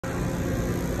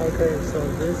Okay, so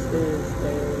this is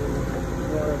a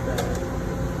water bag.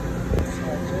 So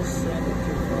I just set it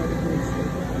to 4 degrees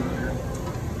Celsius.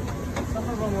 Some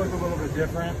of them look a little bit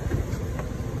different,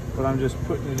 but I'm just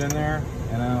putting it in there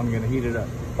and then I'm gonna heat it up.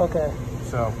 Okay.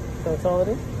 So that's all it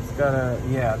is? It's got a,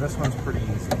 yeah, this one's pretty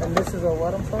easy. And this is a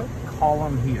what, I'm sorry?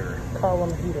 Column heater.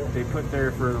 Column heater. They put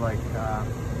there for like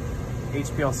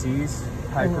HPLCs,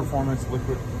 high performance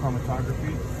liquid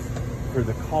chromatography, for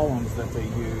the columns that they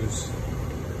use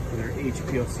for their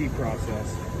HPLC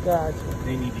process. Gotcha.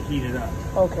 They need to heat it up.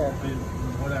 Okay. And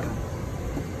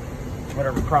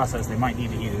whatever process, they might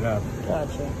need to heat it up.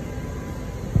 Gotcha.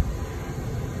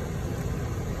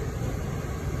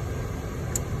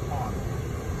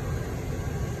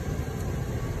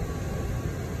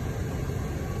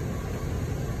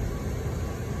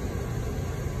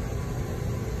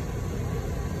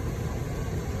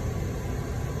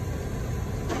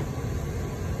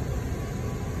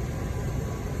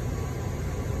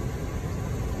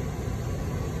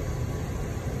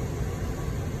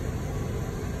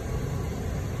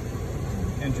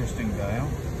 Interesting dial.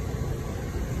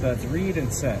 That's read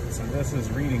and set. So this is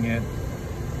reading it.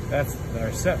 That's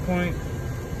our set point,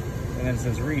 and then it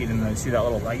says read, and then you see that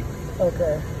little light.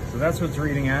 Okay. So that's what's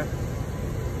reading at.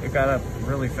 It got up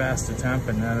really fast to temp,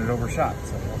 and then it overshot.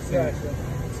 So we'll see. Gotcha.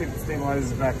 See if it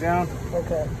stabilizes back down.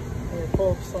 Okay. And your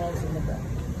pull-up slides in the back.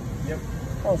 Yep.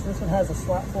 Oh, so this one has a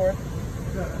slot for it?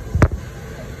 Yeah.